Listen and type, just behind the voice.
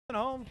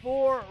home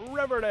for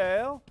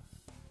Riverdale.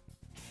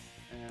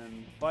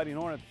 And Fighting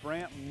Hornets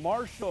Brant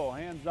Marshall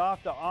hands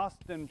off to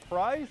Austin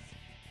Price.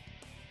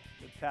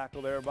 Good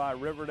tackle there by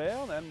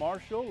Riverdale. Then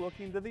Marshall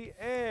looking to the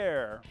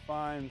air.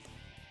 Finds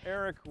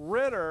Eric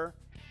Ritter.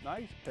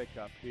 Nice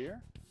pickup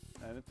here.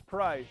 And it's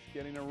Price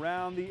getting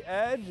around the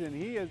edge, and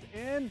he is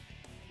in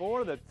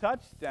for the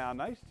touchdown.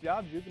 Nice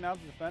job juking out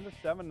the defender.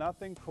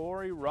 7-0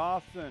 Cory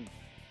Rawson.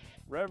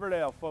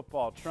 Riverdale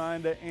football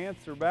trying to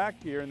answer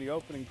back here in the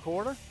opening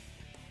quarter.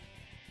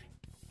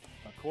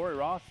 Cory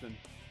Rawson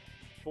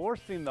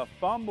forcing the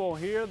fumble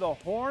here. The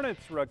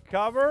Hornets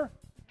recover.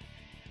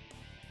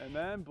 And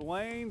then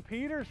Blaine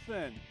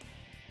Peterson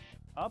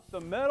up the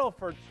middle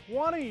for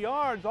 20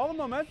 yards. All the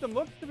momentum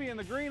looks to be in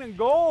the green and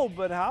gold,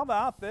 but how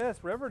about this?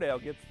 Riverdale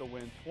gets the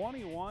win,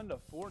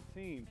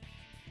 21-14.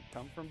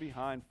 Come from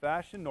behind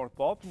fashion. North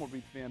Baltimore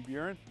beats Van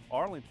Buren.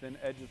 Arlington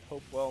edges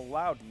Hopewell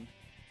Loudon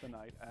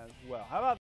tonight as well. How about